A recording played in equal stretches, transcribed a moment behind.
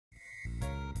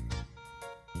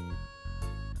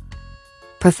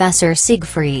Professor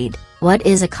Siegfried, what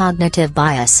is a cognitive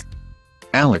bias?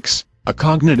 Alex, a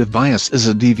cognitive bias is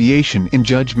a deviation in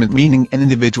judgment, meaning an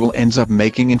individual ends up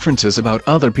making inferences about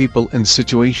other people and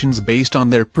situations based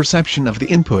on their perception of the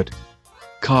input.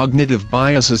 Cognitive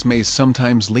biases may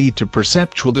sometimes lead to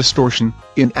perceptual distortion,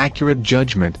 inaccurate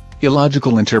judgment,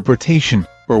 illogical interpretation,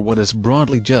 or what is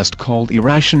broadly just called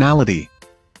irrationality.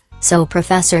 So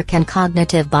Professor, can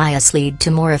cognitive bias lead to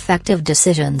more effective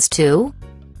decisions too?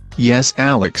 Yes,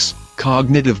 Alex,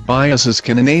 cognitive biases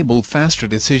can enable faster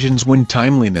decisions when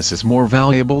timeliness is more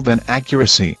valuable than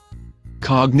accuracy.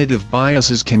 Cognitive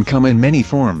biases can come in many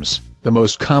forms, the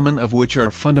most common of which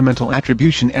are fundamental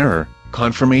attribution error,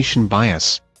 confirmation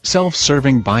bias,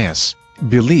 self-serving bias,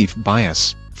 belief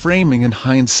bias, framing and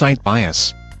hindsight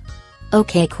bias.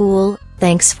 Okay, cool,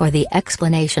 thanks for the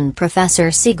explanation,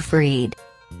 Professor Siegfried.